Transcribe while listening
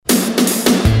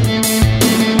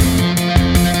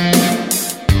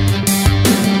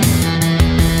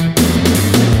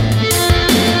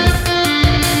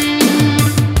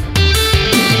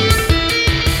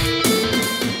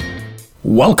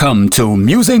Welcome to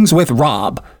Musings with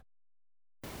Rob.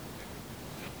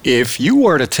 If you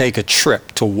were to take a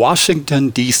trip to Washington,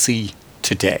 D.C.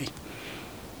 today,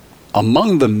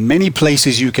 among the many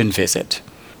places you can visit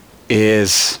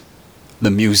is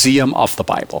the Museum of the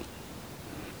Bible.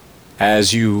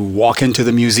 As you walk into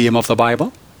the Museum of the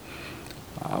Bible,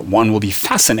 one will be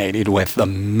fascinated with the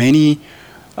many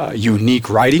unique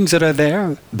writings that are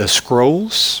there, the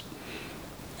scrolls,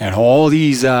 and all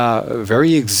these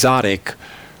very exotic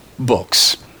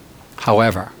books.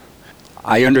 However,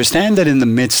 I understand that in the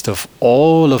midst of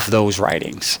all of those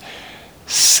writings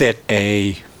sit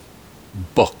a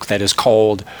book that is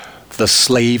called the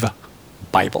Slave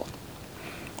Bible.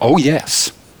 Oh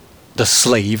yes, the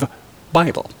Slave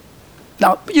Bible.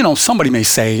 Now, somebody may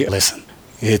say, listen,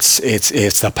 it's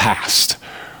the past.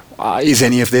 Is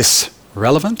any of this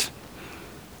relevant?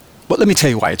 But let me tell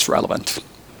you why it's relevant.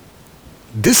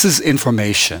 This is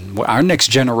information. Our next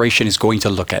generation is going to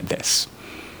look at this.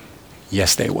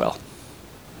 Yes, they will.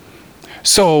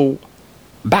 So,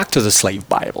 back to the Slave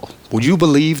Bible. Would you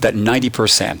believe that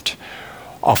 90%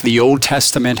 of the Old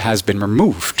Testament has been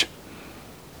removed?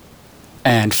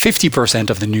 And 50%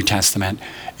 of the New Testament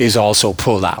is also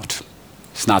pulled out.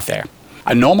 It's not there.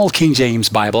 A normal King James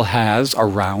Bible has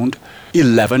around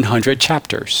 1,100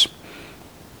 chapters.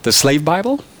 The Slave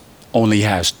Bible only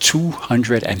has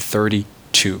 232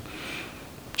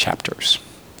 chapters.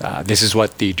 This is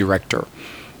what the director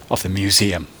of the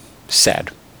museum said.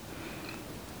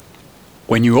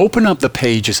 When you open up the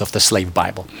pages of the Slave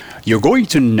Bible, you're going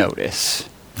to notice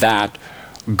that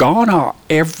gone are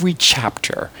every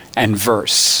chapter and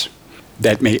verse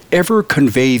that may ever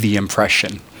convey the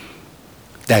impression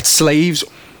that slaves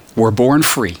were born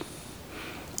free,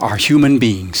 are human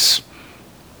beings,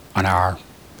 and are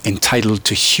entitled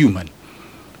to human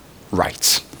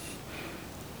rights.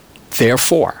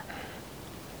 Therefore,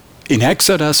 in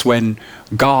Exodus, when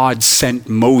God sent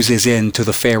Moses in to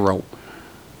the Pharaoh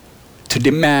to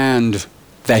demand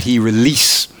that he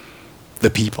release the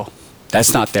people,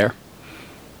 that's not there.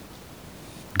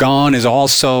 Gone is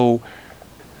also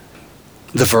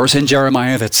the verse in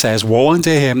Jeremiah that says, "Woe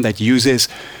unto him that uses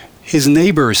his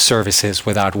neighbor's services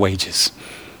without wages."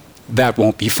 That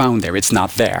won't be found there. It's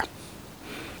not there.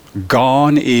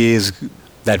 Gone is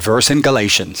that verse in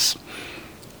Galatians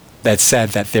that said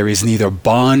that there is neither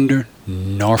bond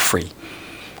nor free,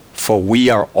 for we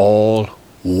are all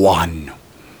one.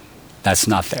 That's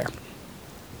not there.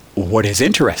 What is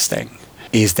interesting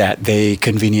is that they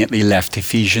conveniently left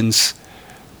Ephesians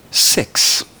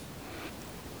 6,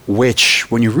 which,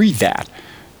 when you read that,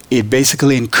 it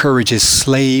basically encourages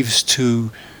slaves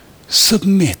to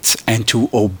submit and to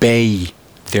obey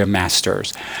their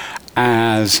masters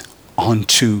as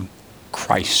unto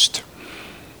Christ.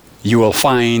 You will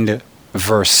find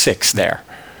verse 6 there,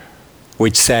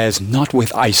 which says, "Not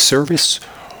with eye service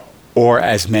or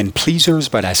as men pleasers,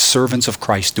 but as servants of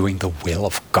Christ, doing the will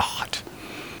of God."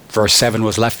 Verse 7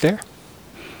 was left there.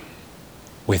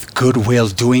 "With good will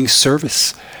doing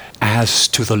service as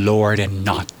to the Lord and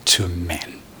not to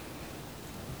men."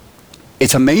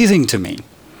 It's amazing to me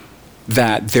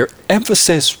that their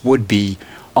emphasis would be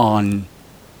on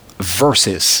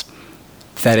verses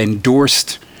that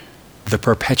endorsed the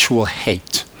perpetual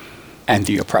hate and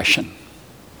the oppression.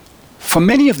 For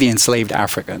many of the enslaved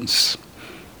Africans,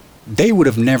 they would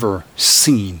have never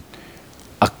seen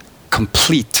a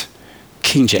complete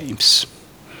King James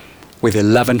with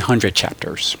 1,100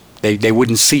 chapters. They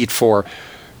wouldn't see it for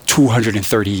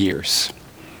 230 years.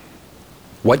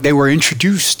 What they were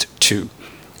introduced to,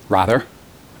 rather,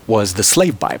 was the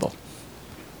Slave Bible.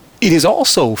 It is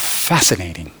also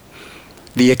fascinating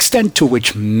the extent to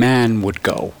which man would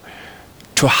go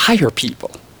to hire people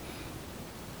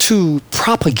to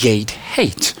propagate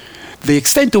hate, the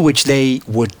extent to which they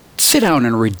would sit down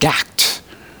and redact,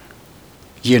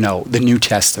 the New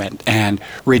Testament and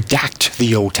redact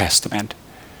the Old Testament.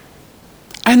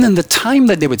 And then the time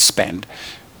that they would spend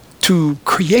to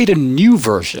create a new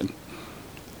version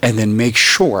and then make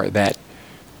sure that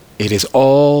it is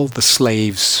all the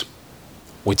slaves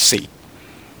would see.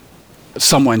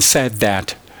 Someone said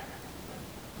that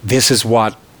this is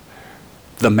what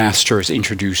the masters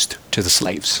introduced to the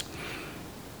slaves.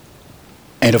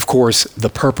 And of course, the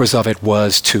purpose of it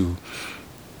was to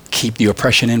keep the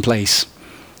oppression in place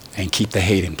and keep the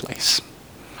hate in place.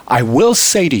 I will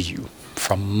say to you,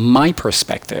 from my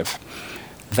perspective,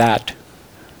 that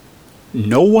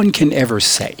no one can ever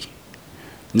say,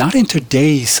 not in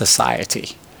today's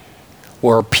society,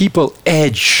 where people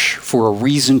edge for a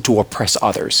reason to oppress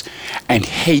others and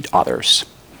hate others,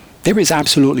 there is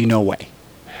absolutely no way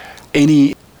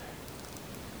any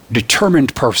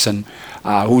determined person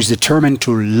who's determined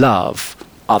to love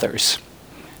others,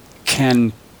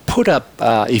 can put up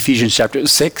Ephesians chapter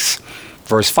 6,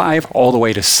 verse 5, all the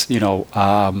way to,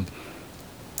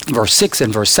 verse 6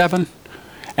 and verse 7,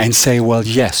 and say, well,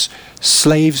 yes,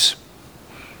 slaves,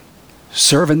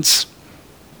 servants,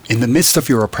 in the midst of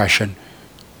your oppression,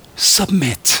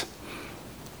 submit.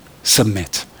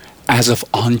 Submit as of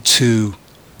unto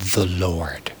the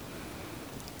Lord.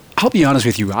 I'll be honest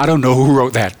with you, I don't know who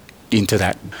wrote that into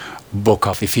that book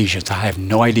of Ephesians. I have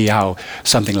no idea how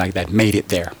something like that made it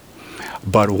there.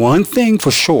 But one thing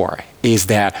for sure is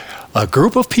that a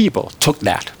group of people took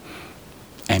that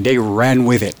and they ran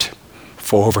with it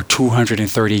for over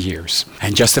 230 years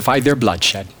and justified their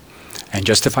bloodshed and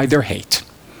justified their hate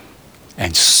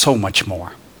and so much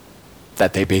more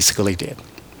that they basically did.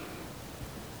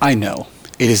 I know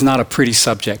it is not a pretty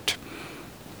subject.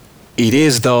 It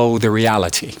is, though, the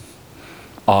reality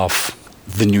of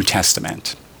the New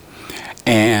Testament.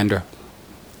 And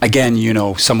again,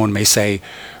 someone may say,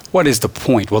 what is the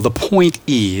point? Well, the point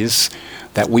is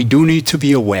that we do need to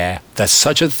be aware that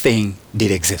such a thing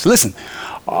did exist. Listen,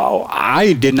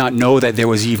 I did not know that there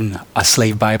was even a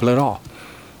slave Bible at all.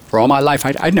 For all my life,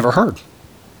 I'd never heard.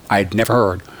 I'd never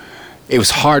heard. It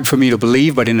was hard for me to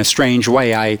believe, but in a strange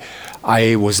way,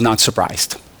 I was not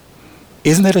surprised.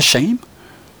 Isn't it a shame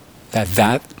that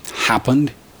that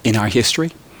happened in our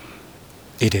history?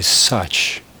 It is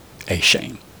such a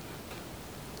shame.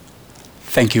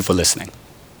 Thank you for listening.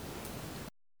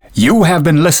 You have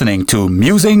been listening to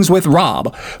Musings with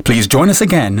Rob. Please join us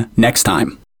again next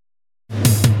time.